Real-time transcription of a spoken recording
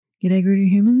G'day, groovy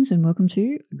humans, and welcome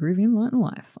to Groovy Enlightened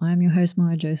Life. I am your host,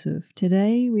 Maya Joseph.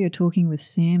 Today, we are talking with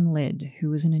Sam Led,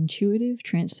 who is an intuitive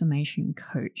transformation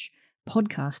coach,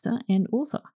 podcaster, and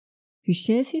author, who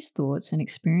shares his thoughts and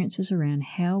experiences around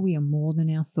how we are more than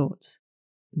our thoughts,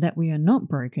 that we are not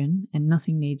broken and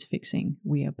nothing needs fixing.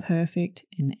 We are perfect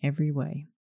in every way.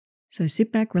 So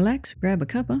sit back, relax, grab a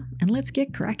cuppa, and let's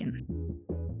get cracking.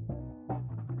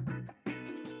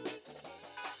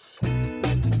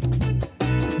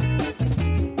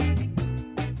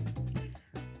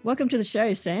 Welcome to the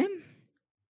show, Sam.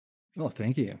 Well,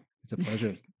 thank you. It's a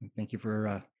pleasure. Thank you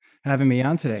for having me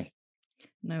on today.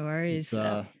 No worries.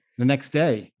 It's the next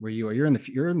day where you are. You're in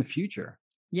the future.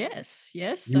 Yes. You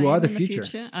I are am the in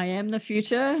future. I am the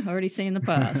future. Already seen the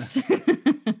past.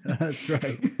 That's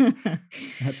right.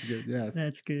 That's good. Yes.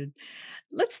 That's good.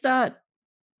 Let's start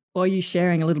by you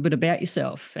sharing a little bit about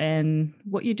yourself and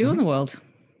what you do in the world.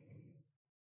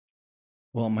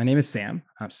 Well, my name is Sam.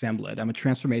 I'm Sam Led. I'm a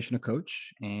transformational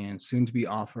coach and soon to be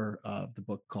author of the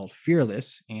book called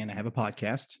Fearless. And I have a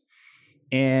podcast.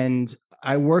 And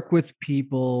I work with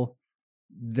people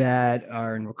that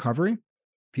are in recovery,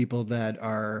 people that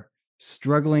are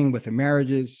struggling with their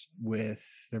marriages, with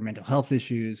their mental health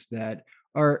issues, that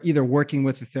are either working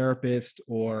with a therapist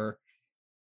or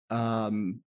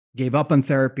gave up on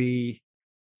therapy,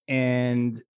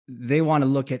 and they want to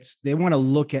look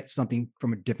at something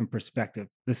from a different perspective.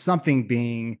 The something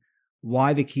being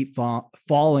why they keep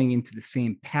falling into the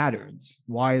same patterns,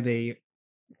 why they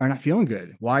are not feeling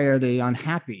good, why are they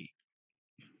unhappy.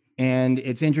 And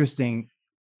it's interesting.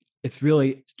 It's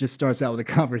really just starts out with a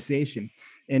conversation.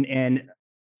 And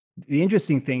the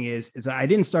interesting thing is I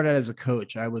didn't start out as a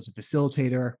coach. I was a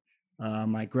facilitator.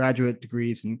 My graduate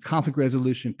degrees in conflict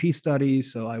resolution, peace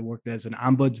studies. So I worked as an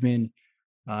ombudsman.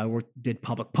 I did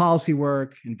public policy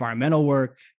work, environmental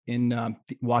work in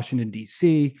Washington,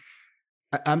 D.C.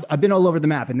 I've been all over the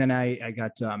map. And then I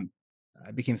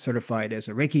became certified as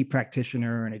a Reiki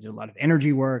practitioner, and I did a lot of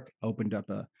energy work. Opened up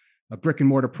a brick and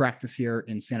mortar practice here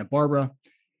in Santa Barbara.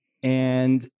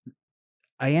 And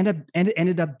I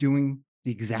ended up doing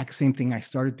the exact same thing I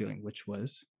started doing, which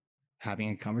was having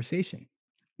a conversation.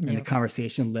 And the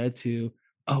conversation led to,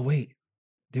 oh, wait,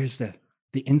 there's the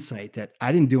insight that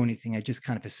I didn't do anything. I just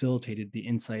kind of facilitated the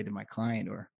insight of my client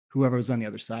or whoever was on the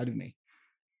other side of me.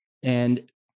 And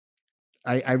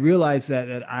I realized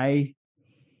that I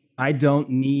don't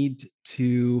need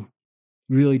to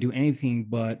really do anything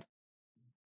but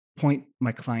point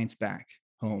my clients back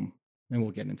home. And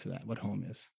we'll get into that, what home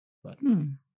is. But Very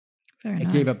I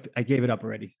nice. gave it up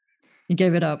already. You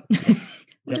gave it up.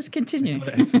 We'll just continue.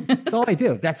 That's all I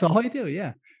do. That's all I do.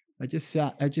 Yeah. I just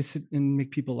sit and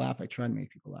make people laugh. I try to make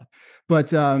people laugh. But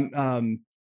the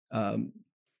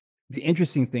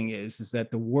interesting thing is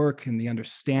that the work and the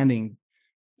understanding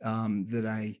that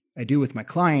I do with my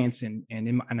clients and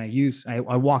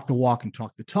I walk the walk and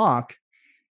talk the talk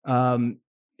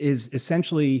is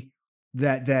essentially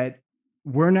that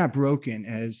we're not broken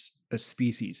as a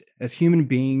species, as human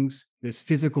beings, this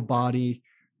physical body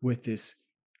with this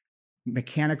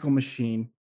mechanical machine,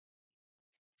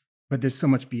 but there's so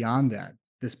much beyond that.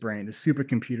 This brain, this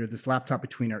supercomputer, this laptop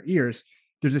between our ears,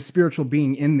 there's a spiritual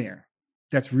being in there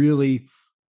that's really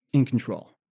in control.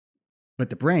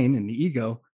 But the brain and the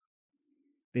ego,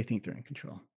 they think they're in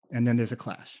control. And then there's a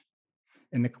clash.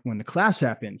 And when the clash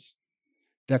happens,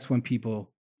 that's when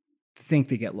people think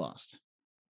they get lost.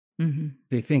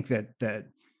 They think that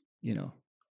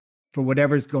for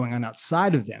whatever's going on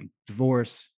outside of them,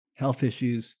 divorce, health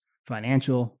issues,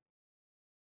 financial,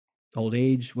 old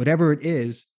age, whatever it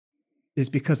is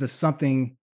because of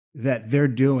something that they're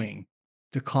doing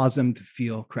to cause them to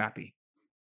feel crappy.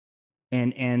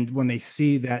 And when they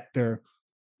see that their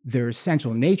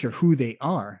essential nature, who they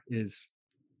are, is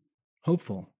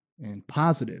hopeful and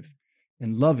positive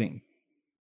and loving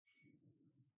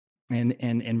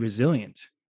and resilient,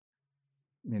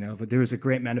 but there was a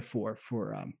great metaphor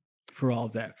for all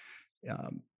of that.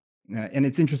 And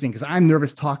it's interesting because I'm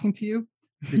nervous talking to you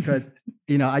because,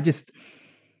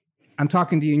 I'm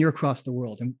talking to you and you're across the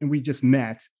world and we just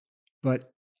met,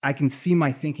 but I can see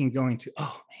my thinking going to,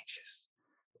 oh, anxious.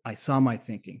 I saw my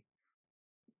thinking.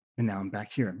 And now I'm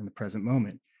back here in the present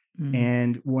moment.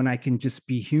 And when I can just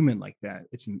be human like that,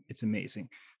 it's amazing.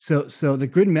 So the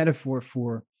good metaphor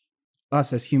for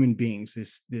us as human beings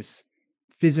is this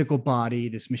physical body,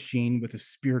 this machine with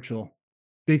a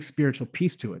big spiritual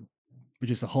piece to it,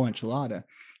 which is the whole enchilada,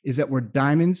 is that we're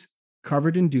diamonds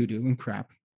covered in doo-doo and crap,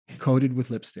 coated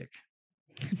with lipstick.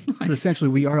 Nice. So essentially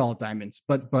we are all diamonds,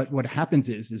 but what happens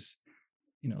is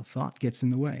thought gets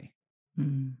in the way.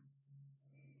 And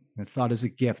thought is a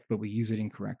gift, but we use it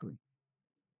incorrectly.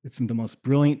 It's the most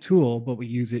brilliant tool, but we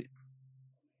use it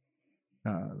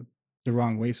uh, the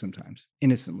wrong way sometimes,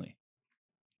 innocently.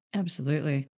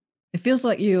 Absolutely. It feels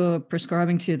like you're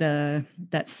prescribing to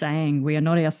that saying, "We are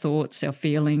not our thoughts, our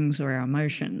feelings, or our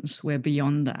emotions. We're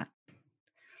beyond that."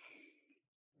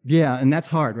 Yeah, and that's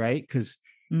hard, right? Because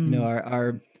Mm.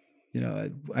 our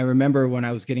I remember when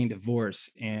I was getting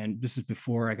divorced, and this is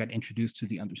before I got introduced to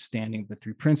the understanding of the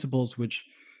three principles, which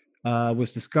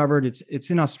was discovered. It's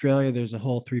in Australia. There's a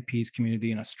whole three Ps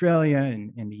community in Australia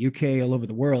and in the UK, all over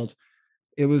the world.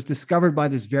 It was discovered by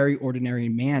this very ordinary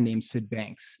man named Sid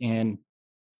Banks, and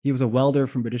he was a welder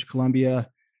from British Columbia.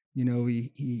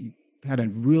 He had a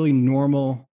really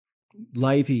normal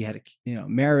life. He had a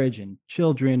marriage and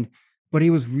children, but he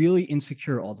was really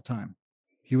insecure all the time.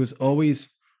 He was always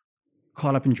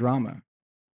caught up in drama.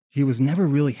 He was never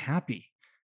really happy.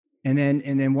 And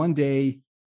then one day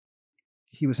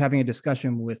he was having a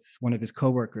discussion with one of his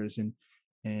coworkers,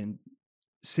 and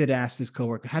Sid asked his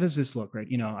coworker, "How does this look, right?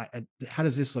 How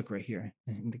does this look right here?"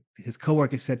 And his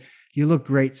coworker said, "You look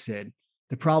great, Sid.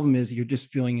 The problem is you're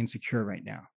just feeling insecure right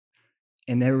now."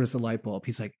 And there was a light bulb.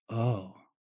 He's like, "Oh,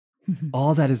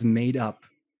 all that is made up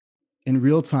in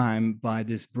real time by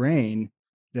this brain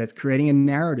that's creating a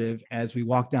narrative as we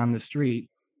walk down the street,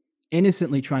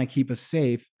 innocently trying to keep us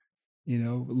safe,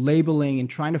 labeling and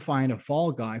trying to find a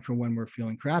fall guy for when we're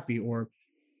feeling crappy, or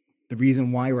the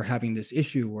reason why we're having this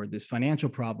issue or this financial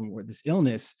problem or this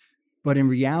illness. But in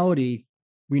reality,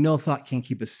 we know thought can't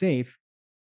keep us safe.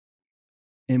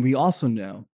 And we also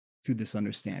know through this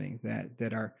understanding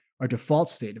that our default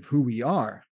state of who we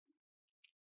are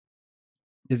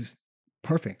is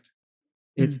perfect.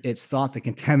 It's Mm. it's thought that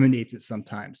contaminates it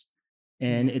sometimes.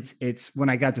 And Yeah. it's when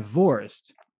I got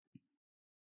divorced,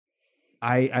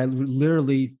 I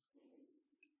literally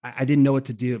I didn't know what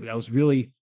to do. I was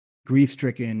really grief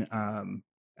stricken.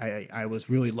 I was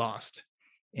really lost.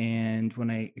 And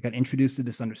when I got introduced to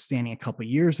this understanding a couple of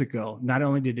years ago, not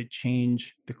only did it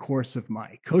change the course of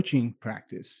my coaching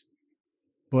practice,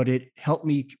 but it helped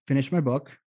me finish my book.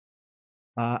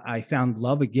 I found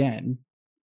love again.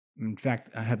 In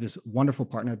fact, I have this wonderful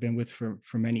partner I've been with for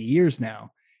many years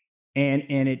now, and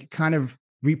it kind of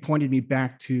repointed me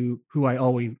back to who I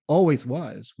always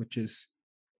was, which is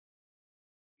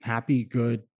happy,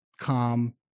 good,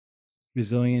 calm,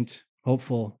 resilient,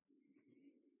 hopeful,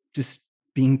 just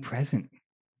being present.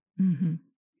 Mhm.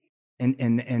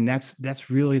 And that's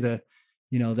really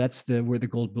that's the where the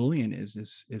gold bullion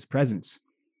is presence.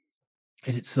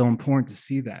 And it's so important to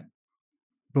see that,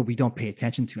 but we don't pay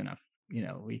attention to enough.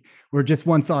 We're just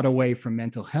one thought away from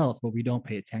mental health, but we don't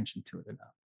pay attention to it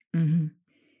enough Mhm.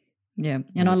 Yeah, and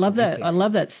when I it's love right that. I there.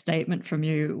 love that statement from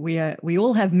you. We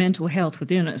all have mental health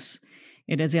within us.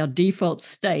 It is our default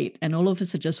state, and all of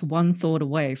us are just one thought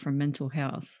away from mental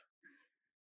health.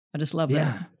 I just love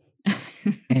that. Yeah,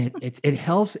 and it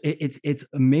helps. It's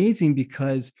amazing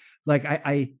because, like,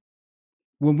 I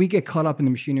when we get caught up in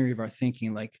the machinery of our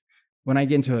thinking, like when I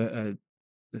get into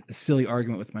a silly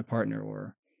argument with my partner,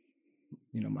 or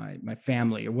my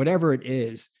family, or whatever it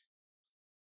is,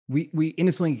 we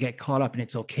innocently get caught up, and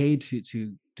it's okay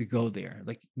to go there.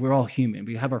 Like, we're all human,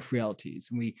 we have our frailties,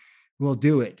 and we'll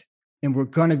do it, and we're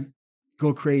gonna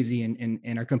go crazy, and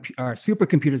our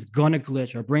supercomputer's gonna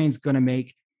glitch, our brain's gonna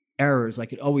make errors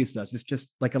like it always does. It's just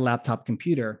like a laptop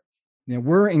computer.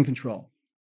 We're in control.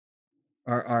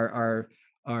 Our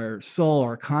soul,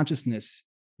 our consciousness,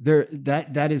 there,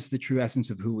 that is the true essence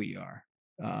of who we are.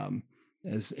 um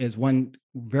as one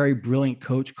very brilliant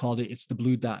coach called it, it's the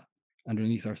blue dot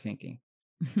underneath our thinking.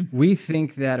 We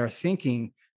think that our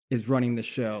thinking is running the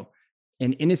show,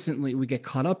 and innocently we get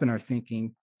caught up in our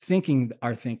thinking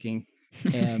our thinking,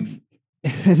 and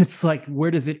and it's like,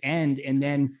 where does it end? And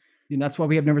then that's why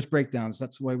we have nervous breakdowns.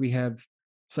 That's why we have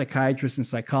psychiatrists and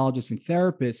psychologists and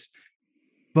therapists.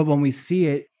 But when we see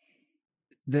it,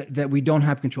 that we don't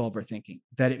have control of our thinking,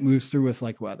 that it moves through us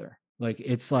like weather. Like,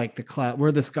 it's like the cloud,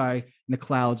 we're the sky, and the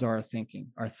clouds are our thinking,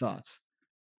 our thoughts.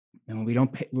 And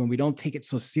when we don't take it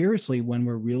so seriously, when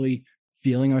we're really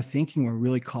feeling our thinking, we're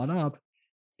really caught up,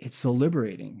 it's so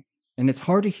liberating. And it's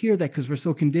hard to hear that because we're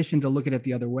so conditioned to look at it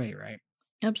the other way, right?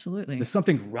 Absolutely. There's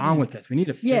something wrong Yeah. with us. We need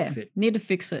to Yeah, fix it. need to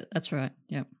fix it. That's right.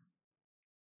 Yep.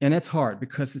 And it's hard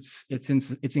because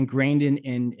it's ingrained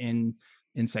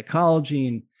in psychology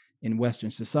and in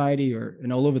Western society, or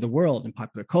and all over the world in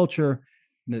popular culture,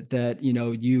 that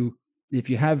you if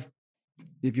you have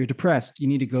if you're depressed, you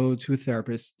need to go to a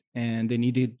therapist, and they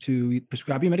need to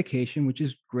prescribe you medication, which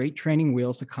is great training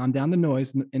wheels to calm down the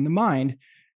noise in the mind.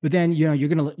 But then you're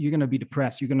gonna be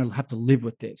depressed. You're gonna have to live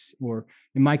with this. Or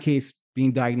in my case,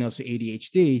 being diagnosed with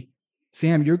ADHD,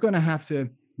 Sam, you're gonna have to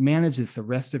manage this the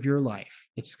rest of your life.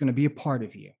 It's going to be a part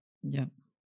of you. Yeah. And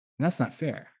that's not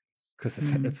fair because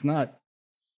Mm. it's not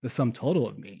the sum total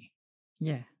of me.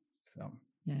 Yeah. So,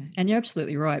 Yeah. And you're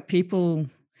absolutely right. People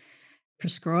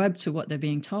prescribe to what they're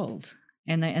being told,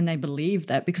 and they believe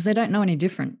that because they don't know any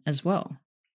different as well.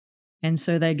 And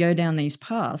so they go down these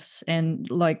paths, and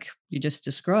like you just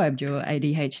described, your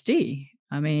ADHD.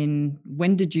 I mean,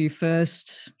 when did you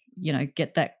first,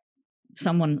 get that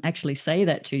someone actually say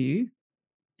that to you,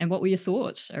 and what were your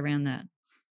thoughts around that?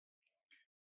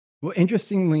 well,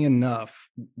 interestingly enough,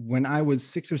 when I was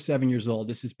 6 or 7 years old,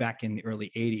 this is back in the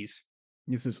early 80s.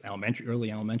 This is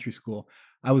early elementary school.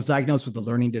 I was diagnosed with a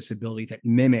learning disability that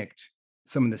mimicked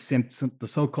some of the the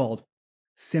so-called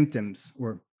symptoms,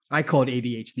 or I call it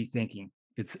ADHD thinking.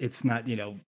 It's not,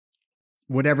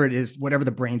 whatever it is, whatever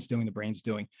the brain's doing, the brain's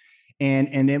doing.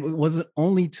 And it wasn't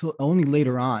only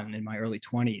later on in my early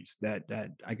 20s that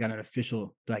I got an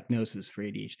official diagnosis for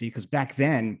ADHD, because back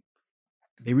then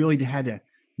they really had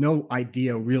no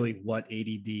idea really what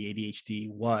ADD, ADHD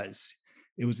was.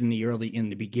 It was in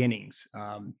the beginnings.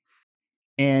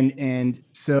 And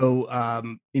so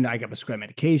I got prescribed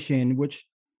medication, which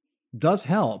does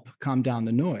help calm down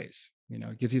the noise.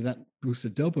 It gives you that boost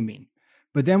of dopamine.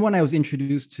 But then when I was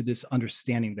introduced to this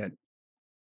understanding that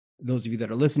those of you that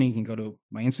are listening can go to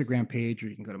my Instagram page, or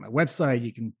you can go to my website,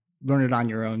 you can learn it on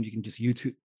your own. You can just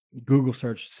Google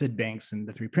search Sid Banks and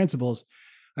the three principles.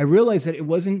 I realized that it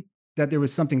wasn't that there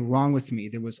was something wrong with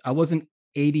me. I wasn't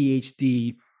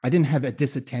ADHD. I didn't have a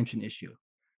disattention issue.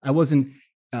 I wasn't,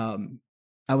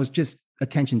 I was just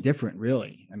attention different,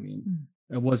 really. I mean,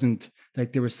 it wasn't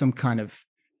like there was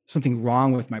something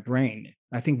wrong with my brain.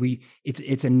 I think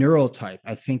it's a neurotype.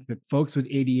 I think that folks with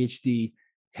ADHD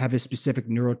have a specific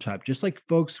neurotype, just like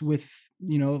folks with,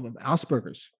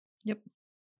 Asperger's. Yep.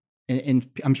 And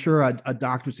I'm sure a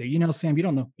doctor would say, Sam, you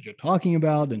don't know what you're talking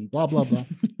about, and blah, blah, blah.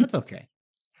 That's okay.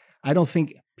 I don't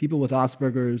think people with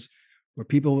Asperger's or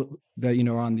people that,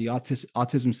 are on the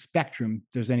autism spectrum,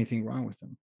 there's anything wrong with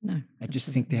them. No, I just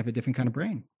think they have a different kind of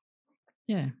brain.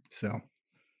 Yeah. So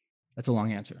that's a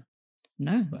long answer.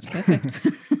 No, that's perfect.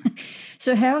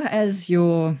 So how has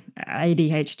your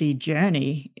ADHD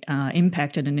journey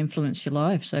impacted and influenced your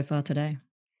life so far today?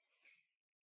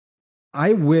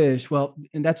 I wish, well,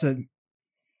 and that's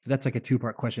like a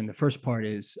two-part question. The first part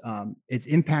is, it's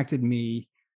impacted me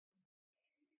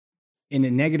in a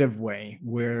negative way,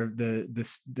 where the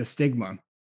stigma,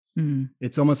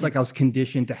 it's almost like I was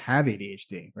conditioned to have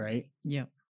ADHD, right? Yeah.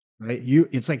 Right.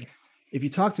 It's like, if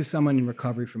you talk to someone in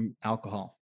recovery from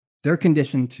alcohol, they're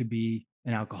conditioned to be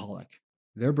an alcoholic.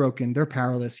 They're broken, they're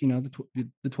powerless,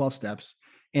 the 12 steps.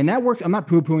 And that works. I'm not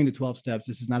poo-pooing the 12 steps.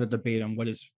 This is not a debate on what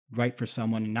is right for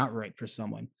someone and not right for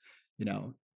someone.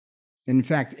 In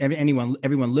fact, everyone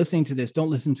listening to this, don't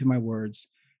listen to my words.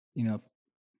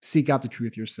 Seek out the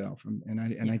truth yourself.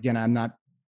 Again, I'm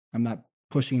not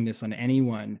pushing this on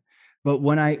anyone, but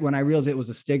when I realized it was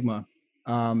a stigma,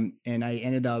 and I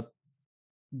ended up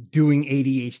doing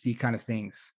ADHD kind of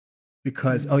things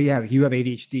because, oh yeah, you have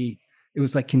ADHD. It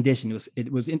was like conditioned.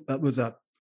 It was a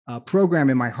program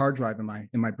in my hard drive in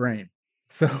my brain.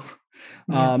 So,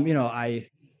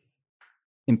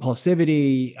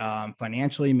 impulsivity,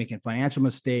 financially, making financial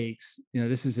mistakes.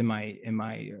 This is in my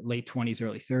late 20s,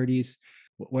 early 30s.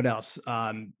 What else?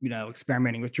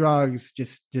 Experimenting with drugs,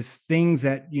 just things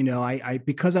that, I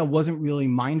because I wasn't really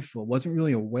mindful, wasn't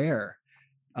really aware.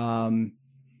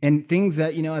 And things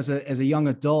that, as a young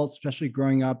adult, especially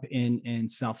growing up in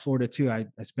South Florida too. I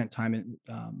spent time in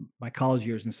my college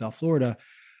years in South Florida.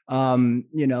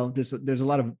 There's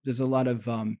a lot of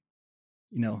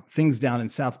things down in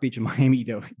South Beach and Miami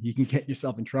that you can get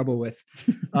yourself in trouble with.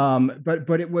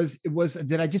 But it was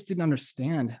that I just didn't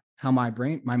understand how my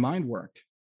mind worked.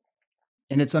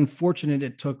 And it's unfortunate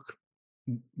it took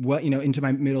into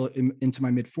my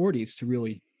mid 40s to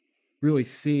really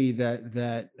see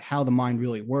that how the mind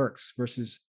really works,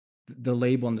 versus the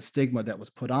label and the stigma that was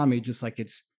put on me, just like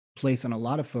it's placed on a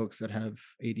lot of folks that have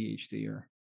ADHD or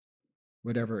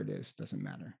whatever it is, doesn't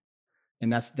matter.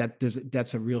 And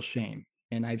that's a real shame.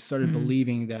 And I've started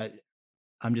believing that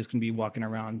I'm just going to be walking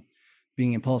around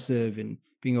being impulsive and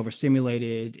being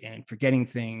overstimulated and forgetting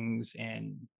things,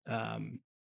 and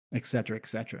et cetera,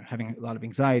 having a lot of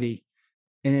anxiety.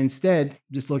 And instead,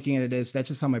 just looking at it as that's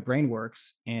just how my brain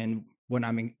works. And when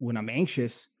I'm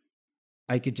anxious,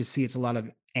 I could just see it's a lot of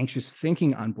anxious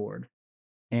thinking on board,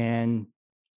 and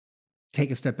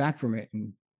take a step back from it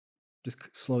and just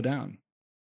slow down,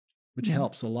 which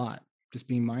helps a lot. Just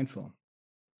being mindful.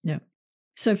 Yeah.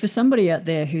 So for somebody out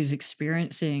there who's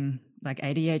experiencing like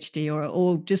ADHD,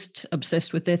 or just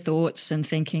obsessed with their thoughts and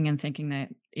thinking that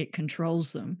it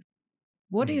controls them.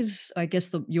 What is, I guess,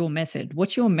 your method?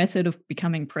 What's your method of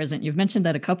becoming present? You've mentioned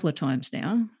that a couple of times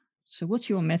now. So what's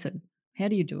your method? How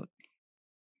do you do it?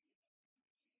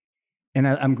 And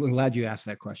I'm glad you asked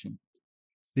that question,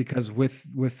 because with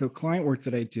the client work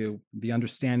that I do, the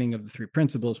understanding of the three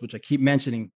principles, which I keep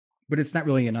mentioning, but it's not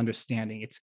really an understanding.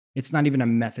 It's not even a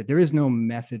method. There is no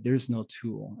method. There's no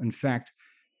tool. In fact,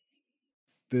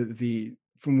 the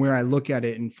from where I look at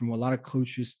it, and from a lot of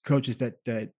coaches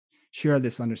that share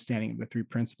this understanding of the three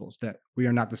principles, that we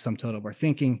are not the sum total of our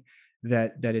thinking,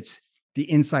 that it's the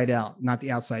inside out, not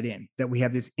the outside in, that we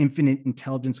have this infinite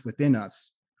intelligence within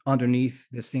us underneath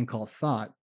this thing called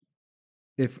thought,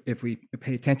 if we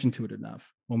pay attention to it enough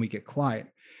when we get quiet.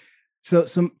 So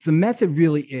the method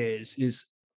really is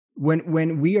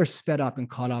when we are sped up and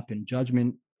caught up in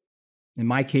judgment. In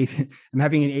my case, I'm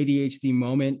having an ADHD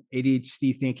moment,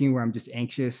 ADHD thinking, where I'm just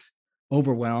anxious,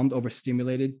 overwhelmed,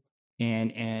 overstimulated,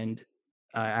 and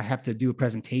I have to do a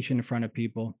presentation in front of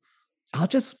people. I'll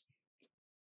just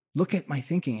look at my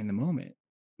thinking in the moment,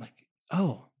 like,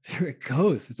 oh, there it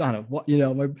goes. It's on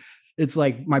it's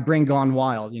like my brain gone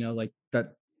wild, like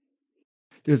that.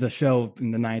 There's a show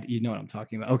in the night, you know what I'm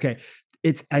talking about. Okay.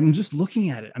 I'm just looking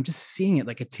at it. I'm just seeing it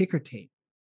like a ticker tape.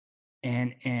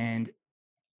 And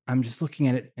I'm just looking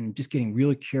at it and just getting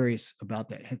really curious about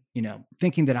that,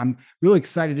 thinking that I'm really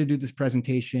excited to do this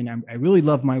presentation. I really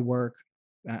love my work.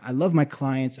 I love my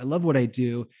clients. I love what I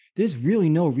do. There's really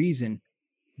no reason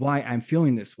why I'm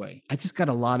feeling this way. I just got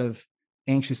a lot of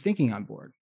anxious thinking on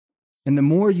board. And the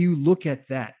more you look at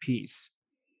that piece,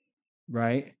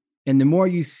 right? And the more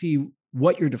you see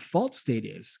what your default state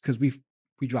is, because we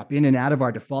drop in and out of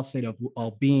our default state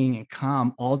of being and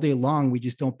calm all day long. We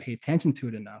just don't pay attention to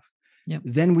it enough. Yep.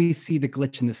 Then we see the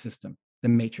glitch in the system, the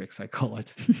matrix, I call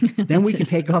it. Then we can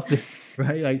take off the,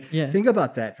 right? Like, Yeah. think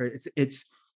about that. It's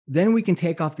then we can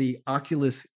take off the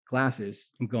Oculus glasses.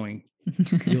 I'm going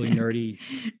really nerdy,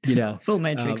 Full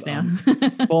matrix now.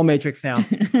 Full matrix now,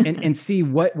 and see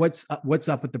what's up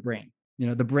with the brain.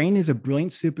 The brain is a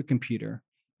brilliant supercomputer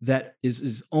that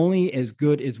is only as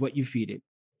good as what you feed it.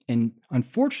 And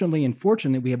unfortunately and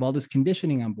fortunately, we have all this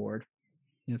conditioning on board,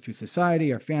 through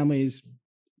society, our families,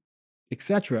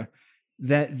 etc.,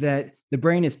 that the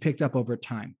brain is picked up over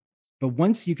time. But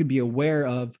once you can be aware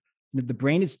of that the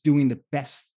brain is doing the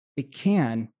best it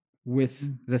can with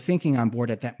the thinking on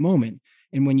board at that moment,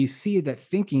 and when you see that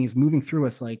thinking is moving through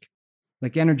us like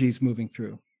energy is moving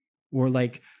through, or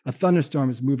like a thunderstorm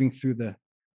is moving through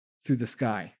the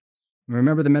sky.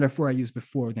 Remember the metaphor I used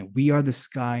before, that we are the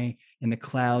sky and the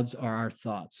clouds are our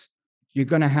thoughts. You're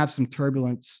going to have some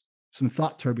turbulence, some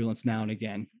thought turbulence now and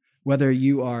again, whether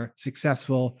you are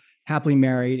successful, happily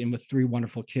married, and with 3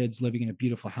 wonderful kids living in a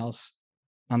beautiful house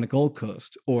on the Gold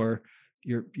Coast, or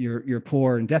you're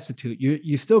poor and destitute.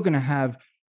 You're still going to have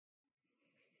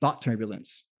thought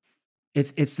turbulence.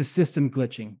 It's the system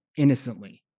glitching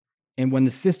innocently. And when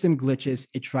the system glitches,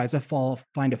 it tries to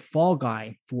find a fall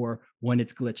guy for when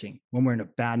it's glitching, when we're in a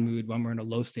bad mood, when we're in a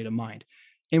low state of mind.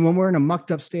 And when we're in a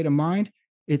mucked up state of mind,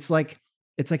 it's like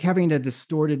having a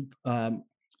distorted,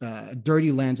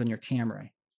 dirty lens on your camera.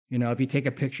 If you take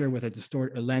a picture with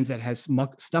a lens that has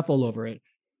stuff all over it,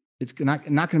 it's not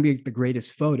going to be the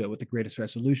greatest photo with the greatest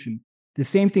resolution. The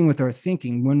same thing with our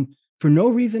thinking, when for no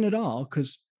reason at all,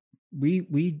 because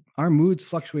our moods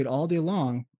fluctuate all day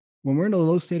long. When we're in a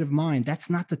low state of mind, that's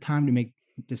not the time to make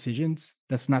decisions.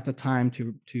 That's not the time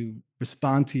to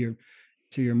respond to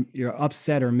your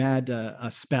upset or mad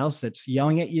spouse that's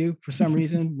yelling at you for some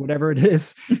reason, whatever it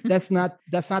is. That's not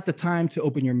the time to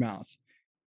open your mouth.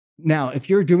 Now, if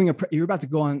you're you're about to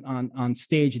go on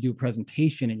stage to do a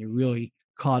presentation and you're really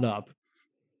caught up,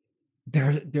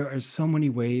 there are so many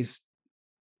ways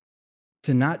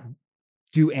to not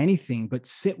do anything but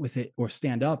sit with it, or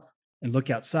stand up and look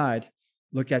outside,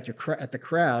 look at the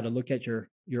crowd, or look at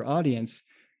your audience,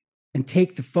 and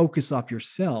take the focus off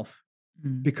yourself.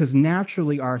 Because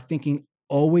naturally our thinking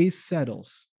always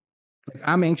settles. Like,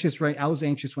 I was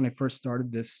anxious when I first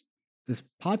started this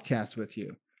podcast with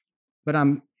you, but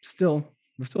we're still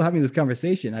having this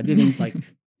conversation. I didn't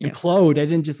implode. I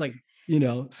didn't just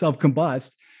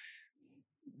self-combust.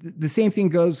 The same thing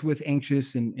goes with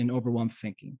anxious and overwhelmed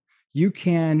thinking. You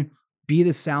can be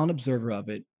the sound observer of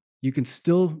it. You can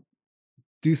still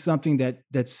do something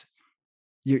that's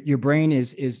your brain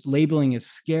is labeling as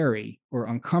scary or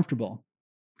uncomfortable.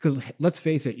 Because let's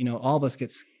face it, all of us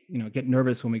get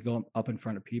nervous when we go up in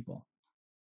front of people.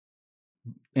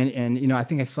 And I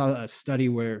think I saw a study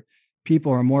where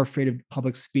people are more afraid of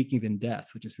public speaking than death,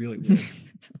 which is really weird.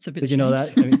 That's a bit. Did you know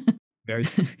that? I mean, very.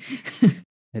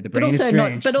 The brain is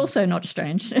strange. But also not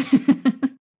strange.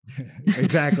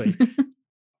 Exactly.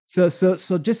 So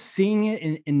just seeing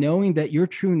it and knowing that your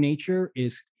true nature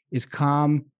is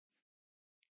calm,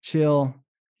 chill,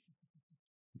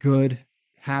 good,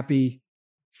 happy,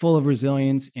 full of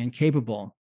resilience, and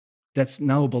capable. That's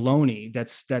no baloney.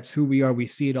 That's who we are. We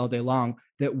see it all day long.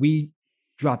 That we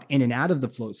drop in and out of the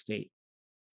flow state.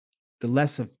 The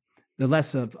less of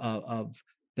of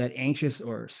that anxious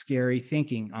or scary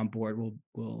thinking on board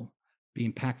will be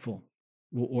impactful,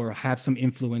 or have some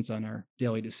influence on our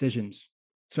daily decisions,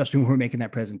 especially when we're making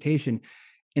that presentation.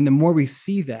 And the more we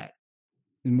see that,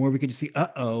 the more we could just see,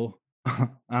 uh-oh,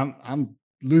 I'm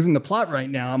losing the plot right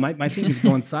now. My thinking's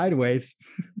going sideways.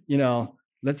 You know,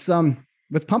 let's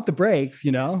pump the brakes,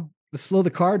 let's slow the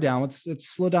car down. Let's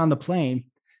slow down the plane.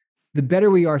 The better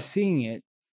we are seeing it,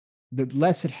 the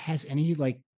less it has any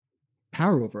like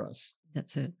power over us.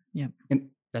 That's it. Yeah. And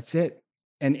that's it.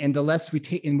 And the less we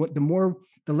take, and what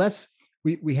the less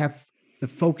we have the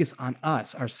focus on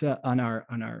us, on our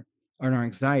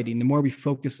anxiety, and the more we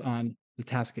focus on the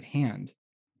task at hand,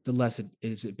 the less it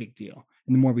is a big deal.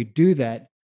 And the more we do that,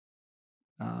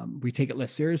 we take it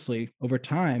less seriously over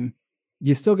time.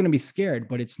 You're still going to be scared,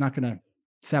 but it's not going to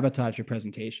sabotage your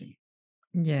presentation.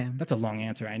 Yeah. That's a long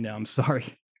answer. I know. I'm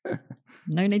sorry.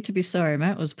 No need to be sorry,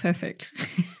 Matt. It was perfect.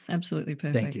 Absolutely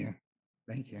perfect. Thank you.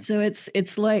 Thank you. So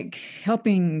it's like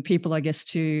helping people, I guess,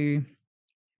 to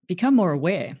become more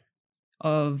aware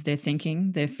of their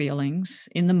thinking, their feelings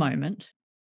in the moment,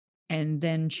 and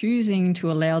then choosing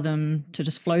to allow them to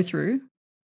just flow through.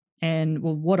 And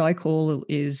well, what I call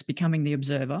is becoming the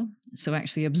observer. So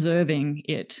actually observing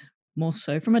it more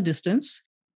so from a distance,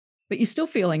 but you're still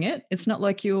feeling it. It's not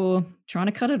like you're trying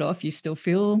to cut it off. You still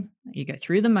feel, you go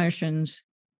through the motions.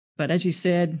 But as you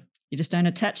said, you just don't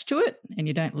attach to it and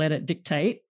you don't let it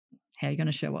dictate how you're going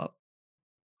to show up.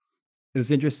 It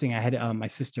was interesting. I had my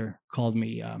sister called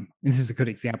me. This is a good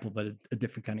example, but a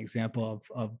different kind of example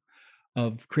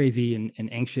of crazy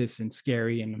and anxious and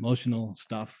scary and emotional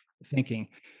stuff thinking.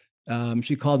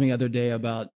 She called me the other day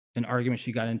about an argument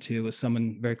she got into with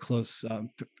someone very close,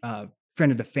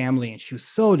 friend of the family, and she was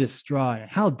so distraught.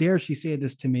 How dare she say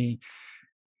this to me?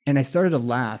 And I started to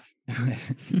laugh,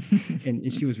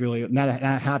 and she was really not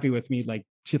happy with me. Like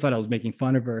she thought I was making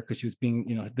fun of her because she was being,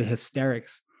 the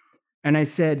hysterics. And I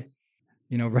said,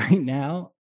 right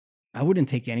now, I wouldn't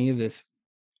take any of this,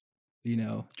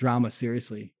 drama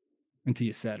seriously until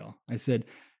you settle. I said,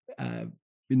 and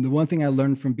the one thing I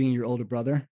learned from being your older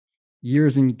brother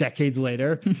years and decades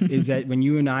later is that when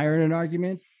you and I are in an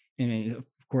argument, and of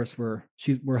course we're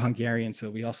Hungarian, so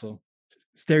we also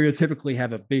stereotypically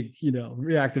have a big,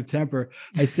 reactive temper.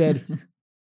 I said,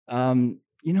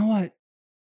 you know what?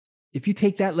 If you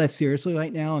take that less seriously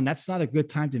right now, and that's not a good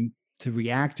time to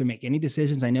react or make any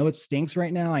decisions. I know it stinks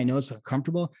right now. I know it's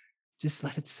uncomfortable. Just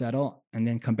let it settle and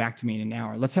then come back to me in an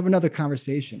hour. Let's have another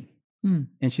conversation. Hmm.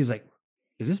 And she's like,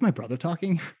 is this my brother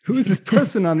talking? Who is this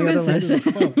person on the Who other is end this? of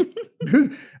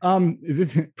the phone? Is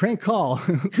this a prank call?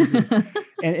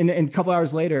 And a couple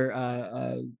hours later,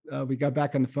 we got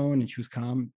back on the phone and she was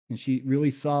calm and she really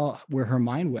saw where her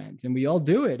mind went. And we all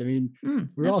do it. I mean,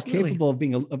 we're all Absolutely. capable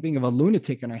of being a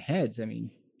lunatic in our heads. I mean,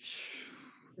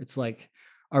 it's like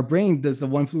our brain does the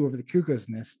one flew over the cuckoo's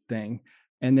nest thing.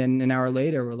 And then an hour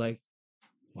later, we're like,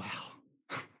 wow.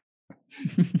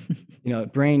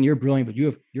 Brain, you're brilliant, but you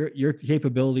have your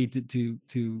capability to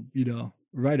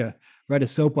write a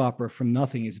soap opera from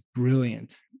nothing is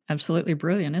brilliant. Absolutely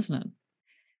brilliant, isn't it?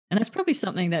 And that's probably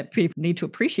something that people need to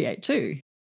appreciate too.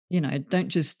 Don't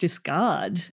just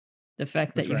discard the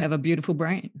fact that That's you right. have a beautiful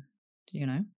brain,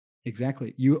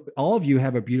 Exactly. All of you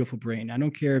have a beautiful brain. I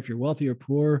don't care if you're wealthy or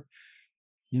poor,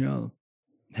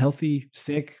 healthy,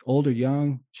 sick, old or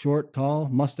young, short, tall,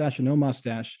 mustache or no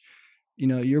mustache.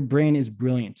 Your brain is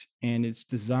brilliant and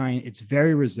it's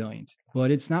very resilient, but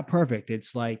it's not perfect.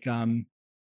 It's like, I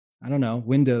don't know,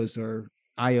 Windows or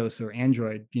iOS or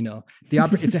Android,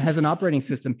 it has an operating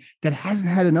system that hasn't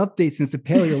had an update since the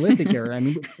Paleolithic era.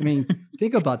 I mean,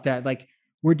 think about that. Like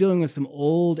we're dealing with some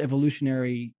old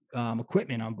evolutionary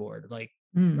equipment on board, like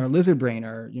our lizard brain,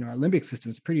 our limbic system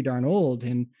is pretty darn old.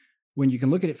 And when you can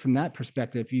look at it from that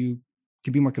perspective, you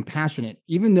can be more compassionate,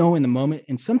 even though in the moment,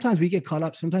 and sometimes we get caught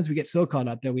up, sometimes we get so caught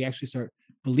up that we actually start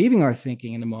believing our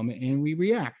thinking in the moment and we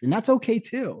react. And that's okay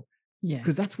too. Yeah.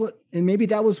 Because and maybe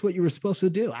that was what you were supposed to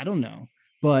do. I don't know.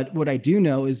 But what I do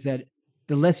know is that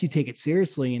the less you take it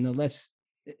seriously and the less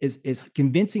is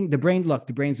convincing the brain. Look,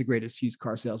 the brain's the greatest used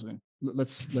car salesman.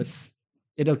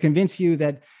 It'll convince you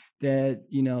that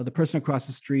the person across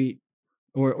the street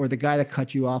or the guy that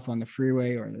cut you off on the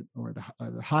freeway or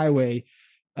the highway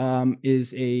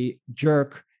is a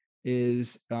jerk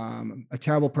is a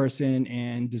terrible person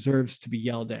and deserves to be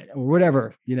yelled at or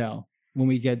whatever, when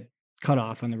we get cut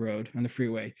off on the road, on the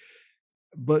freeway.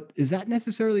 But is that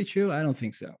necessarily true? I don't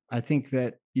think so. I think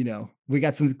that, we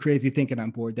got some crazy thinking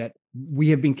on board that we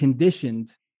have been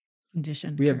conditioned.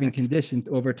 We have been Correct. conditioned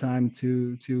over time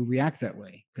to react that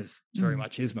way because it's very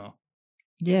machismo.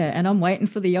 Yeah, and I'm waiting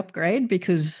for the upgrade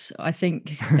because I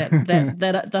think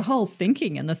that the whole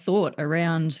thinking and the thought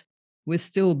around we're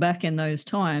still back in those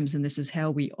times and this is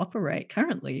how we operate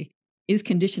currently is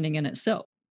conditioning in itself.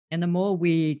 And the more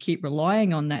we keep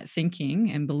relying on that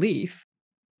thinking and belief,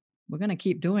 we're going to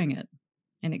keep doing it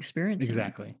and experiencing it,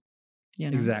 Exactly. you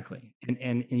know. Exactly.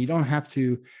 And you don't have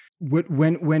to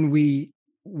when we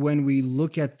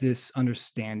look at this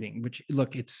understanding, which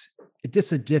look, it's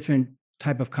just a different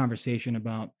type of conversation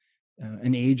about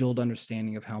an age-old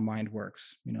understanding of how mind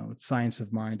works, science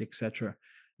of mind, etc.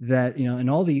 That, and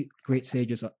all the great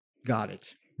sages got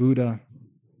it. Buddha,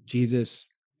 Jesus,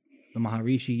 the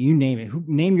Maharishi, you name it.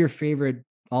 Name your favorite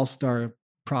all-star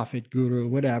prophet, guru,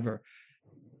 whatever.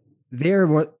 They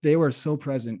were so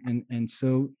present and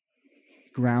so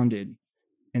grounded,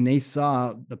 and they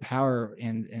saw the power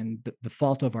and the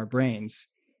fault of our brains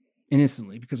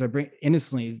innocently, because our brain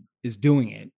innocently is doing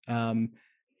it.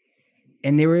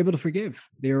 And they were able to forgive.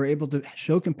 They were able to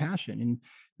show compassion.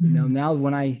 And now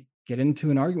when I get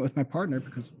into an argument with my partner,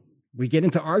 because we get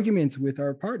into arguments with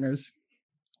our partners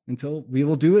until we're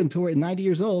 90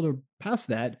 years old or past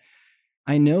that,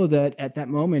 I know that at that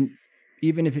moment,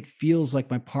 even if it feels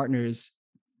like my partner is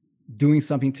doing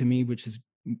something to me which is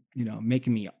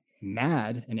making me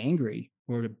mad and angry,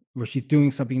 or she's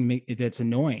doing something that's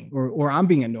annoying, or I'm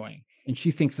being annoying and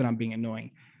she thinks that I'm being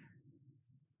annoying,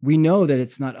 we know that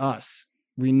it's not us.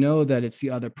 We know that it's the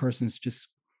other person's just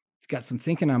got some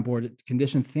thinking on board,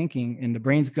 conditioned thinking, and the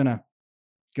brain's gonna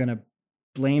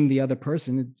blame the other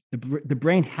person. The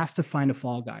brain has to find a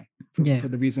fall guy for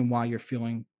the reason why you're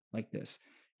feeling like this.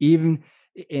 Even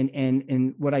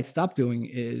and what I stopped doing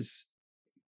is,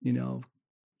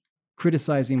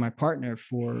 criticizing my partner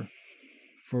for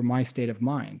my state of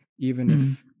mind, even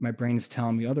if my brain is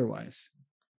telling me otherwise.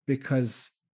 Because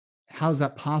how's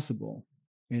that possible?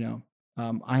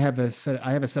 I have a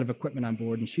set of equipment on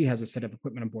board, and she has a set of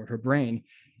equipment on board, her brain,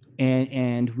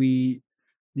 and we,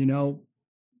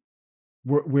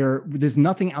 there's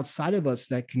nothing outside of us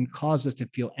that can cause us to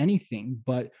feel anything,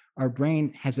 but our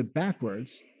brain has it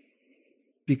backwards,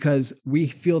 because we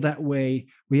feel that way.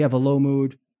 We have a low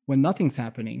mood when nothing's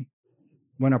happening,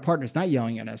 when our partner's not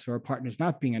yelling at us or our partner's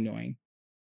not being annoying.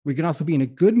 We can also be in a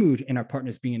good mood and our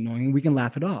partner's being annoying, and we can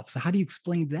laugh it off. So how do you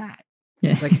explain that?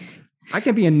 Yeah. Like, I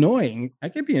can be annoying.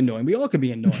 We all can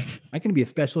be annoying. I can be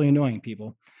especially annoying,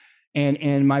 people.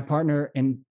 And my partner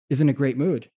is in a great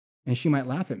mood, and she might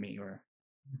laugh at me, or,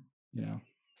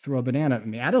 throw a banana at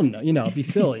me. I don't know, be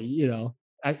silly,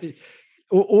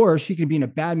 or she can be in a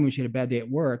bad mood. She had a bad day at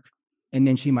work, and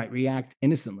then she might react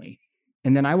innocently.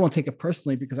 And then I won't take it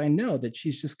personally, because I know that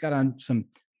she's just got on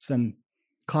some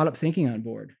caught up thinking on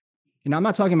board. And I'm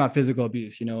not talking about physical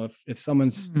abuse. If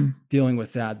someone's dealing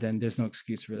with that, then there's no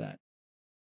excuse for that.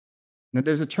 Now,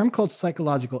 there's a term called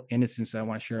psychological innocence that I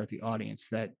want to share with the audience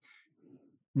that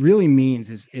really means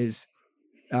is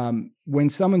when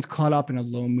someone's caught up in a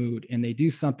low mood and they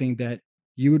do something that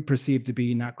you would perceive to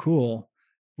be not cool,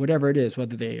 whatever it is,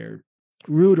 whether they are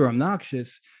rude or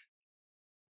obnoxious,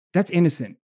 that's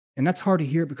innocent. And that's hard to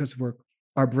hear, because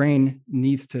our brain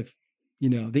needs to,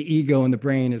 the ego and the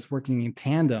brain is working in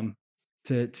tandem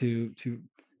to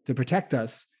protect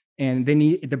us. And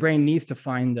the brain needs to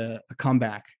find a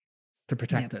comeback to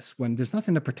protect us when there's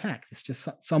nothing to protect. It's just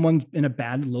someone in a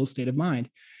bad, low state of mind.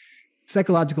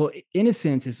 Psychological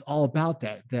innocence is all about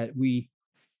that we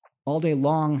all day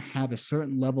long have a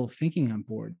certain level of thinking on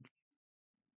board.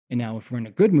 And now if we're in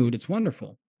a good mood, it's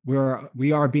wonderful.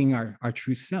 We are being our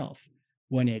true self.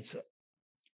 When it's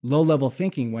low level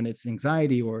thinking, when it's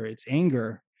anxiety or it's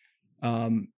anger,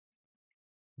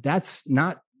 that's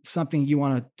not something you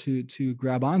want to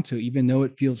grab onto, even though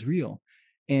it feels real.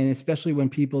 And especially when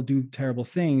people do terrible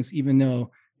things, even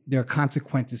though there are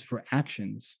consequences for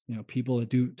actions, people that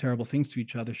do terrible things to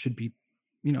each other should be,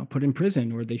 put in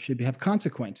prison, or they should have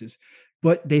consequences.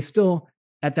 But they still,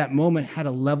 at that moment, had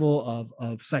a level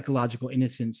of psychological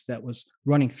innocence that was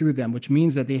running through them, which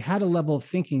means that they had a level of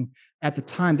thinking at the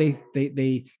time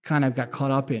they kind of got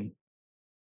caught up in.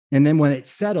 And then when it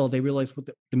settled, they realized what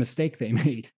the mistake they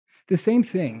made. The same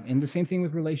thing, and the same thing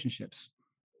with relationships.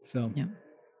 So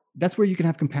that's where you can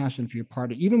have compassion for your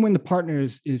partner, even when the partner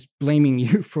is blaming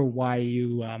you for why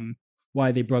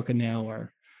they broke a nail,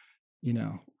 or,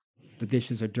 the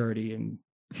dishes are dirty and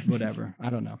whatever. I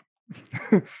don't know.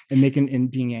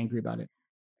 and being angry about it.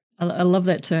 I love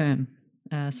that term,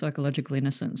 psychological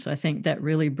innocence. I think that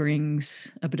really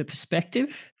brings a bit of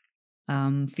perspective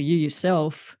for you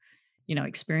yourself,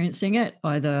 experiencing it,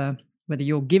 either whether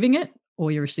you're giving it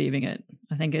or you're receiving it.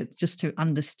 I think it's just to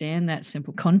understand that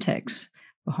simple context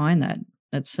behind that.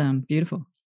 That's beautiful.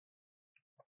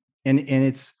 And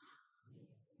it's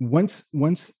once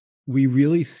we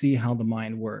really see how the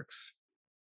mind works,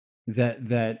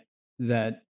 that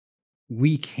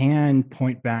we can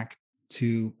point back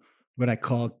to what I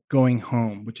call going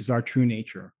home, which is our true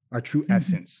nature, our true Mhm.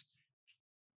 essence.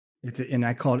 And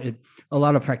I call it, a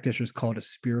lot of practitioners call it a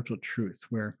spiritual truth,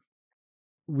 where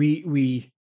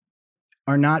we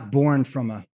are not born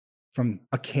from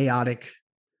a chaotic,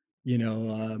 you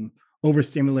know,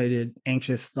 overstimulated,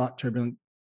 anxious, thought turbulent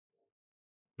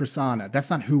persona.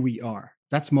 That's not who we are.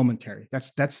 That's momentary.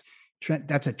 That's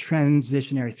a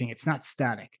transitionary thing. It's not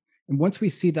static. And once we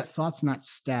see that thought's not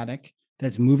static,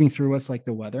 that's moving through us like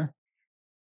the weather,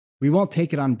 we won't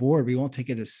take it on board. We won't take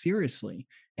it as seriously.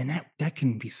 And that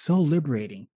can be so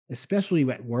liberating, especially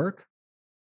at work,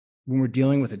 when we're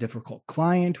dealing with a difficult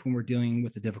client, when we're dealing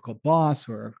with a difficult boss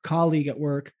or a colleague at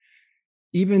work,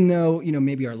 even though,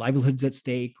 maybe our livelihood's at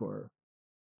stake, or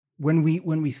when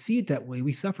we see it that way,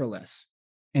 we suffer less.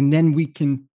 And then we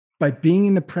can, by being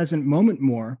in the present moment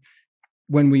more,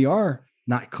 when we are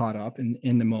not caught up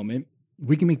in the moment,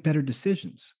 we can make better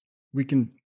decisions. We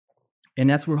can, and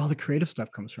that's where all the creative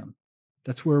stuff comes from.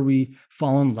 That's where we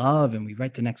fall in love and we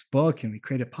write the next book and we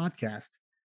create a podcast.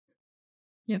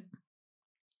 Yep,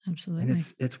 And absolutely.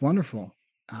 it's wonderful.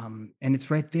 And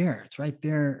it's right there. It's right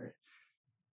there,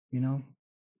 you know,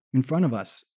 in front of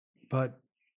us. But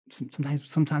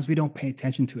sometimes we don't pay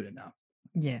attention to it enough.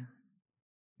 Yeah,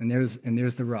 And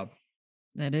there's the rub.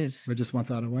 that is. We're just one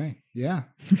thought away. Yeah.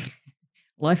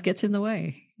 Life gets in the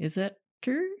way. Is that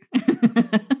true?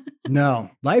 No,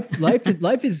 life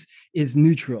is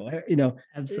neutral. And that's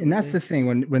Absolutely. the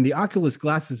thing, when the Oculus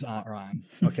glasses are on.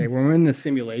 Okay, when we're in the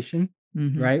simulation,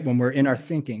 Mhm. right? When we're in our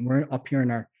thinking, we're up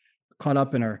here caught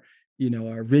up in our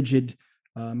rigid,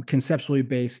 conceptually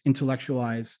based,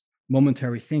 intellectualized,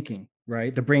 momentary thinking.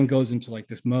 Right, the brain goes into like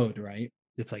this mode. Right,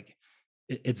 it's like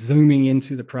it's zooming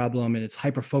into the problem and it's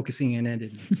hyper focusing in it,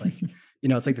 and it's like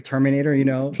it's like the Terminator. You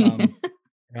know,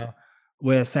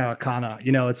 with Sarah Connor.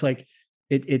 It's like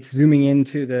it's zooming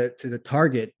into the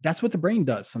target. That's what the brain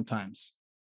does sometimes.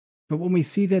 But when we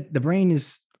see that the brain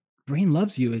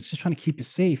loves you, it's just trying to keep you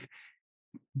safe.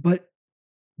 But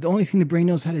the only thing the brain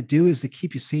knows how to do is to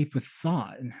keep you safe with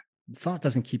thought. And thought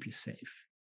doesn't keep you safe.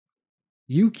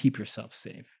 You keep yourself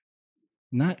safe,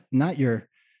 not your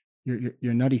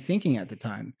nutty thinking at the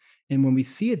time. And when we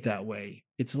see it that way,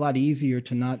 it's a lot easier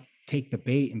to not take the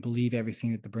bait and believe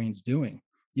everything that the brain's doing.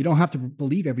 You don't have to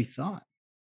believe every thought.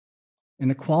 And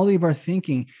the quality of our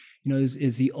thinking,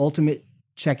 is the ultimate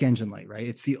check engine light, right?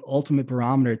 It's the ultimate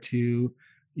barometer to,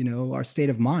 our state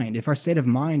of mind. If our state of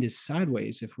mind is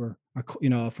sideways, if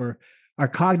our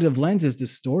cognitive lens is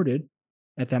distorted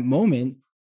at that moment,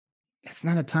 it's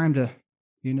not a time to,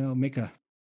 make a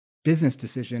business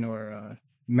decision or a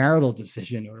marital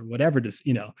decision or whatever,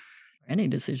 Any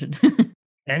decision.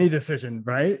 any decision,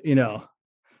 right?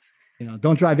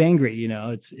 Don't drive angry.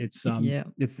 Yeah. It's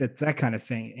that kind of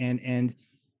thing. And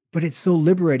but it's so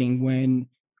liberating when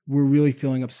we're really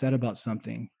feeling upset about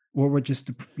something, or we're just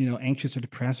anxious or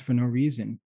depressed for no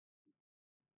reason.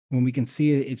 When we can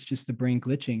see it, it's just the brain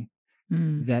glitching.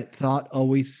 Mm. That thought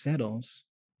always settles.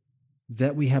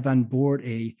 That we have on board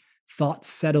a thought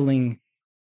settling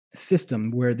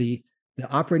system where the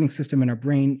operating system in our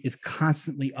brain is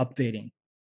constantly updating.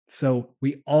 So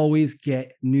we always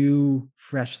get new,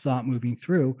 fresh thought moving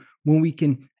through. When we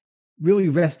can really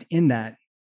rest in that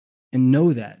and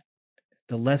know that,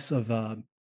 the less of a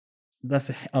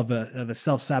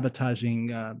self-sabotaging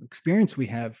experience we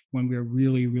have when we're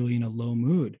really, really in a low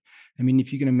mood. I mean,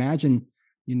 if you can imagine,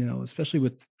 especially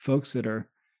with folks that are,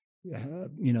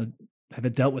 you know,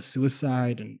 have dealt with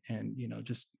suicide and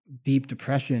just deep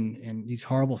depression and these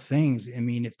horrible things. I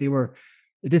mean, if they were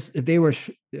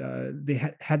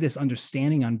they had this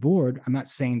understanding on board. I'm not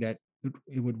saying that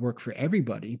it would work for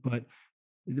everybody, but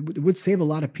it would save a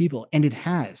lot of people, and it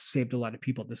has saved a lot of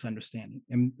people, this understanding.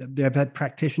 And they've had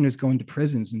practitioners go into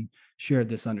prisons and share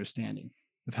this understanding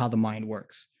of how the mind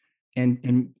works.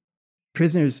 And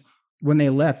prisoners, when they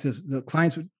left,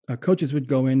 the coaches would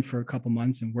go in for a couple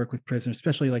months and work with prisoners,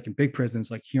 especially like in big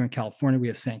prisons, like here in California, we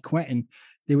have San Quentin.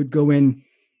 They would go in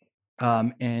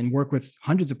and work with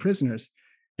hundreds of prisoners.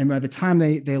 And by the time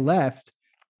they left,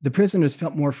 the prisoners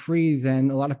felt more free than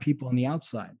a lot of people on the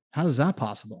outside. How is that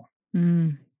possible?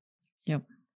 Mm. Yep.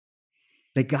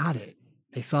 They got it.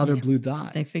 They saw their Yeah. blue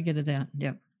dot. They figured it out.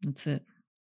 Yep. That's it.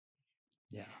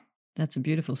 Yeah. That's a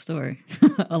beautiful story.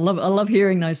 I love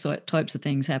hearing those types of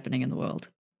things happening in the world,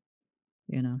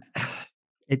 you know.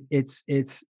 It's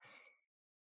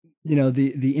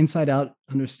the inside out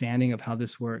understanding of how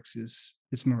this works is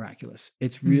miraculous.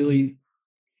 It's Mm. really,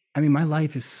 I mean, my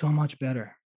life is so much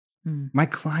better. Mm. My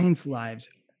clients' lives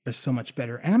are so much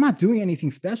better. And I'm not doing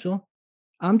anything special.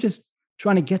 I'm just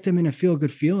trying to get them in a feel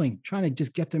good feeling, trying to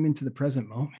just get them into the present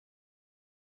moment.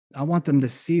 I want them to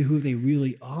see who they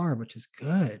really are, which is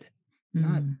good,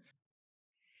 not Mm.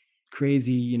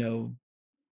 crazy,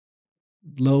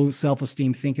 low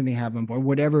self-esteem thinking they have them or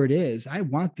whatever it is. I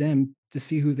want them to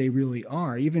see who they really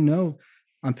are, even though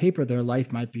on paper their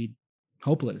life might be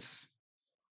hopeless.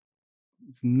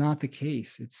 It's not the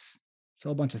case. It's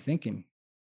all a bunch of thinking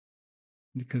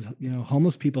because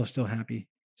homeless people are still happy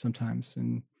sometimes,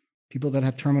 and people that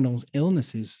have terminal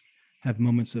illnesses have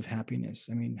moments of happiness.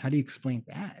 I mean, how do you explain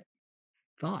that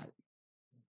thought?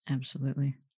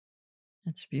 Absolutely.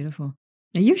 That's beautiful.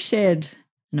 Now, you've shared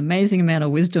an amazing amount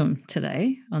of wisdom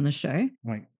today on the show,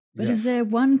 Like, but is yes. there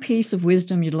one piece of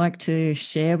wisdom you'd like to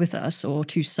share with us or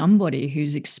to somebody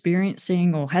who's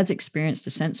experiencing or has experienced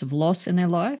a sense of loss in their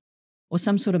life or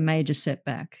some sort of major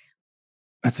setback?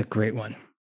 That's a great one.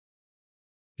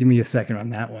 Give me a second on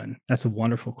that one. That's a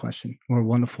wonderful question or a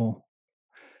wonderful.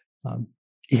 Um,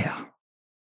 yeah.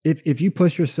 If you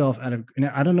push yourself out of, and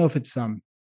I don't know if it's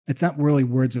not really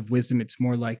words of wisdom. It's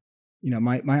more like,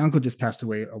 my uncle just passed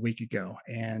away a week ago,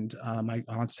 and my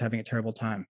aunt's having a terrible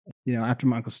time. After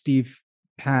my uncle Steve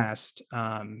passed,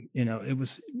 it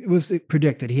was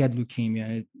predicted he had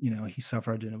leukemia. And he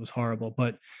suffered, and it was horrible.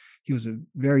 But he was a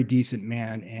very decent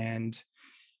man, and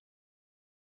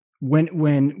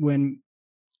when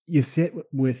you sit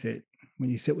with it, when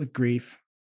you sit with grief,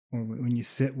 or when you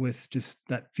sit with just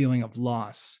that feeling of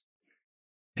loss,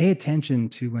 pay attention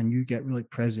to when you get really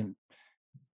present.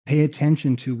 Pay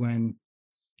attention to when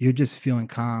you're just feeling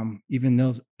calm, even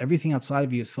though everything outside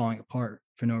of you is falling apart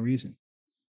for no reason.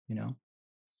 You know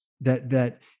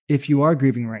that if you are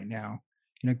grieving right now,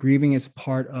 grieving is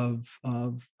part of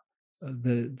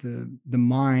the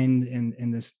mind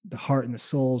and the heart and the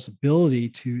soul's ability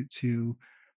to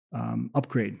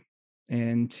upgrade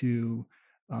and to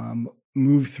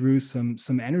move through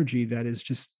some energy that is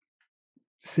just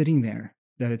sitting there,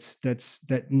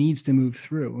 that needs to move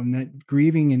through, and that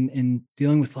grieving and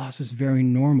dealing with loss is very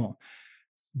normal.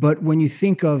 But when you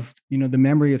think of the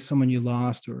memory of someone you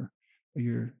lost, or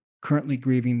you're currently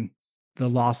grieving the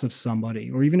loss of somebody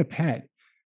or even a pet,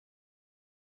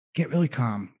 get really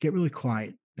calm, get really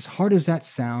quiet. As hard as that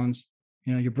sounds,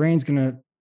 your brain's going to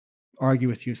argue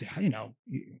with you, say, "Hey,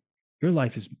 your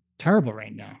life is terrible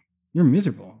right now. You're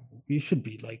miserable. You should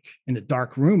be like in a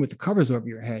dark room with the covers over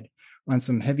your head on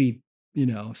some heavy,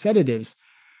 sedatives."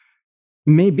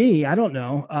 Maybe, I don't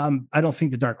know. I don't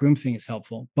think the dark room thing is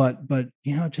helpful, but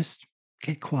just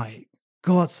get quiet.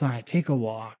 Go outside, take a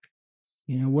walk.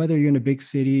 Whether you're in a big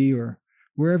city or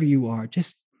wherever you are,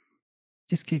 just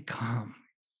get calm,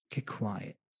 get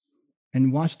quiet,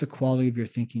 and watch the quality of your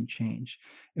thinking change.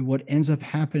 And what ends up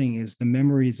happening is the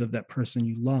memories of that person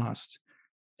you lost,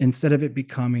 instead of it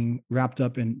becoming wrapped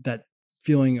up in that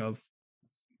feeling of,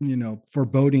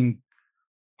 foreboding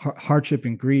hardship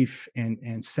and grief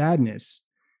and sadness,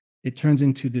 it turns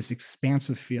into this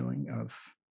expansive feeling of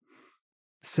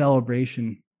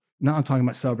celebration. Not I'm talking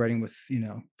about celebrating with,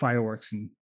 fireworks and,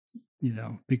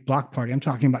 big block party. I'm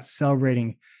talking about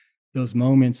celebrating those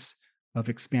moments of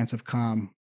expansive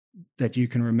calm that you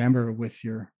can remember with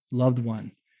your loved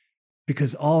one,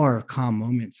 because all our calm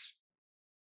moments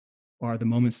are the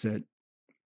moments that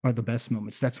are the best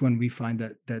moments. That's when we find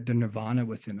that the nirvana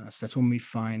within us. That's when we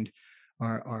find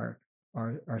our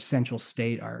our central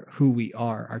state, our who we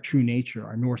are, our true nature,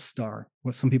 our north star.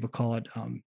 What some people call it.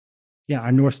 Yeah,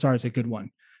 our north star is a good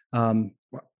one.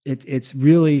 It's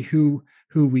really who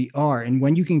we are, and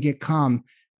when you can get calm,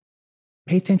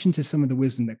 pay attention to some of the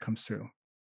wisdom that comes through.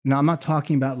 Now, I'm not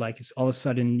talking about like it's all of a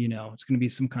sudden, it's going to be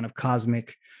some kind of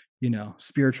cosmic,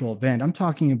 spiritual event. I'm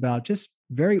talking about just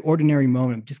very ordinary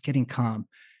moment, just getting calm,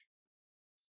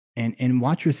 and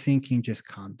watch your thinking just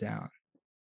calm down.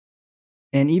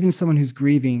 And even someone who's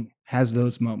grieving has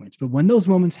those moments. But when those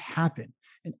moments happen,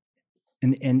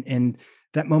 and and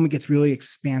that moment gets really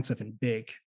expansive and big,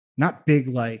 not big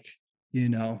like, you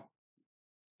know,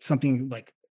 something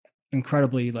like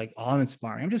incredibly like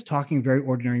awe-inspiring. I'm just talking very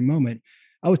ordinary moment.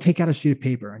 I would take out a sheet of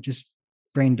paper and just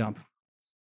brain dump,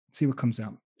 see what comes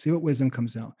out, see what wisdom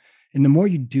comes out. And the more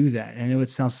you do that, and I know it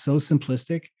sounds so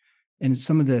simplistic, and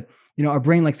some of the, our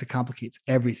brain likes to complicate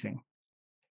everything.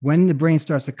 When the brain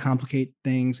starts to complicate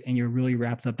things and you're really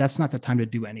wrapped up, that's not the time to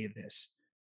do any of this.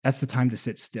 That's the time to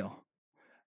sit still.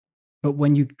 But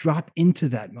when you drop into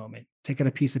that moment, take out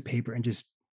a piece of paper and just,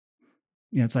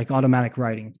 it's like automatic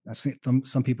writing. That's what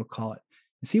some people call it,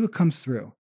 and see what comes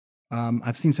through.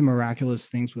 I've seen some miraculous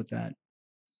things with that,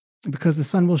 because the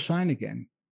sun will shine again.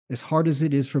 As hard as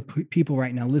it is for people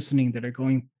right now listening that are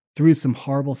going through some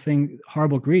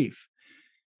horrible grief,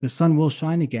 the sun will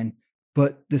shine again.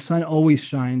 But the sun always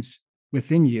shines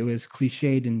within you, as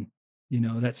cliched and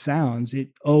that sounds. It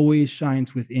always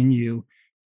shines within you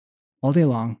all day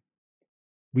long.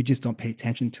 We just don't pay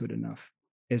attention to it enough.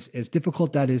 As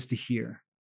difficult that is to hear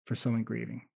for someone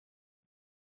grieving.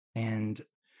 And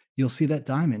you'll see that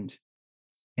diamond.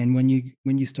 And when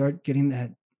you start getting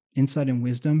that insight and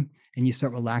wisdom, and you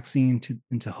start relaxing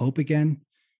into hope again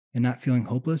and not feeling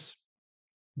hopeless,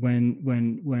 when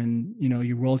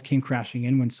your world came crashing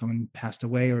in when someone passed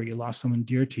away or you lost someone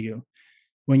dear to you,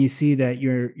 when you see that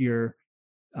your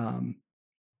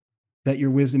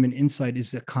wisdom and insight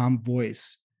is a calm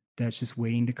voice that's just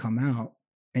waiting to come out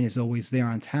and is always there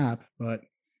on tap, but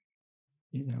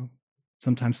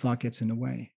sometimes thought gets in the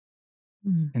way.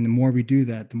 And the more we do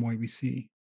that, the more we see.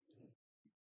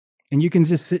 And you can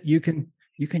just sit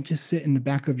in the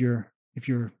back of if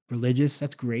you're religious,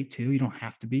 that's great too. You don't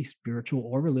have to be spiritual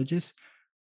or religious.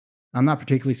 I'm not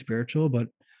particularly spiritual, but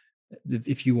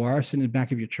if you are, sit in the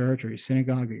back of your church or your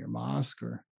synagogue or your mosque,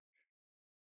 or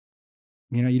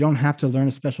you don't have to learn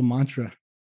a special mantra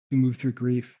to move through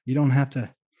grief. You don't have to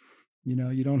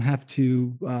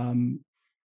learn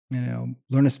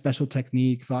a special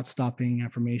technique, thought stopping,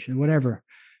 affirmation, whatever.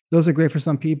 Those are great for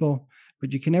some people,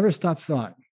 but you can never stop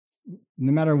thought.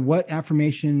 No matter what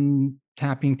affirmation,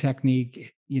 tapping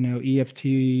technique, EFT,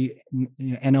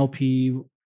 NLP,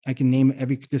 I can name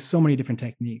there's so many different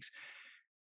techniques.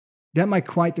 That might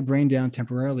quiet the brain down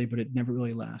temporarily, but it never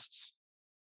really lasts,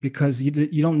 because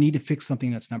you don't need to fix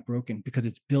something that's not broken, because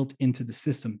it's built into the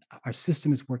system. Our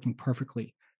system is working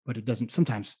perfectly, but it doesn't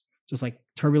sometimes. Just like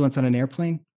turbulence on an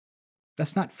airplane,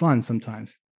 that's not fun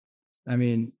sometimes. I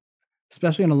mean,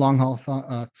 especially on a long haul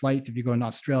flight, if you go in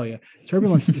Australia,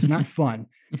 turbulence is not fun.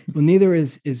 Well, neither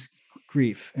is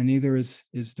grief, and neither is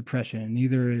depression, and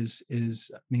neither is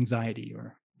anxiety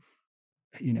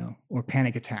or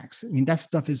panic attacks. I mean, that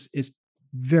stuff is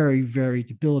very, very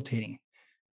debilitating.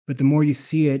 But the more you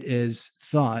see it as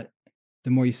thought, the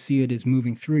more you see it as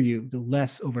moving through you, the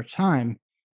less over time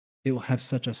it will have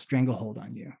such a stranglehold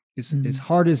on you. As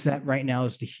hard as that right now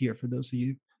is to hear for those of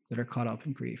you that are caught up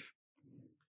in grief.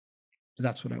 So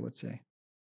that's what I would say.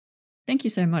 Thank you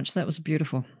so much. That was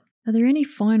beautiful. Are there any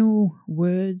final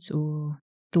words or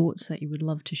thoughts that you would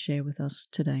love to share with us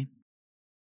today?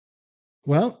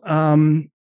 Well, I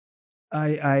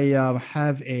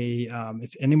have a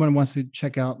if anyone wants to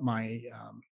check out my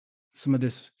some of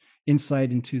this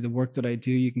insight into the work that I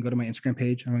do, you can go to my Instagram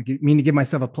page. I don't mean to give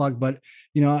myself a plug, but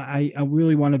I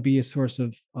really want to be a source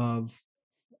of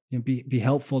be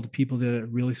helpful to people that are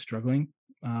really struggling,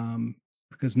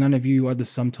 because none of you are the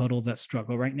sum total of that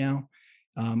struggle right now.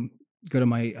 Go to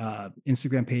my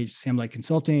Instagram page, Sam Light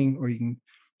Consulting, or you can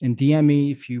DM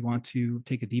me if you want to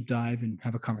take a deep dive and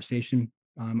have a conversation.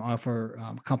 Offer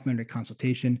complimentary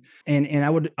consultation, and I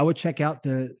would check out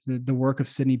the work of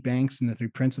Sydney Banks and the 3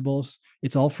 principles.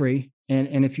 It's all free,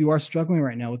 and if you are struggling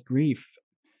right now with grief,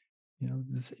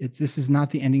 this is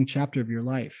not the ending chapter of your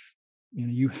life.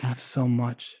 You have so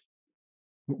much,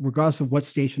 regardless of what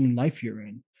station in life you're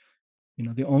in.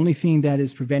 The only thing that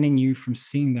is preventing you from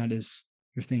seeing that is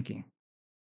your thinking,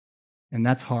 and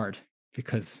that's hard,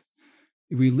 because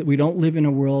we don't live in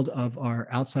a world of our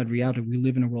outside reality. We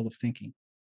live in a world of thinking.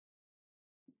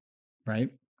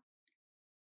 Right?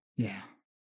 Yeah.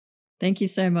 Thank you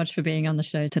so much for being on the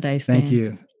show today, Stan. Thank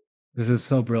you. This is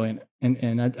so brilliant,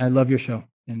 and I love your show,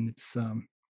 and it's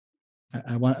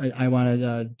I want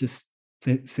to just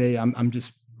say I'm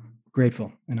just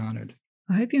grateful and honored.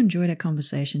 I hope you enjoyed our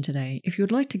conversation today. If you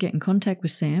would like to get in contact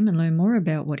with Sam and learn more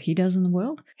about what he does in the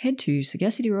world, head to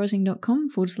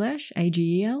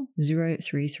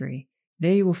sagacityrising.com/AGEL033.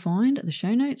 There you will find the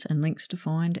show notes and links to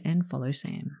find and follow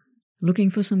Sam.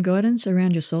 Looking for some guidance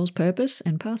around your soul's purpose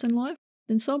and path in life?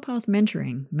 Then Soul Path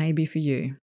Mentoring may be for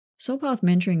you. Soul Path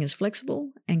Mentoring is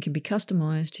flexible and can be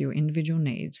customized to your individual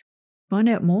needs. Find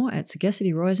out more at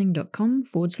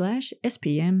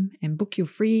sagacityrising.com/SPM and book your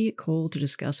free call to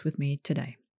discuss with me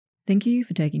today. Thank you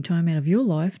for taking time out of your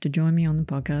life to join me on the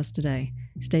podcast today.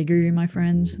 Stay groovy, my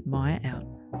friends. Maya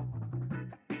out.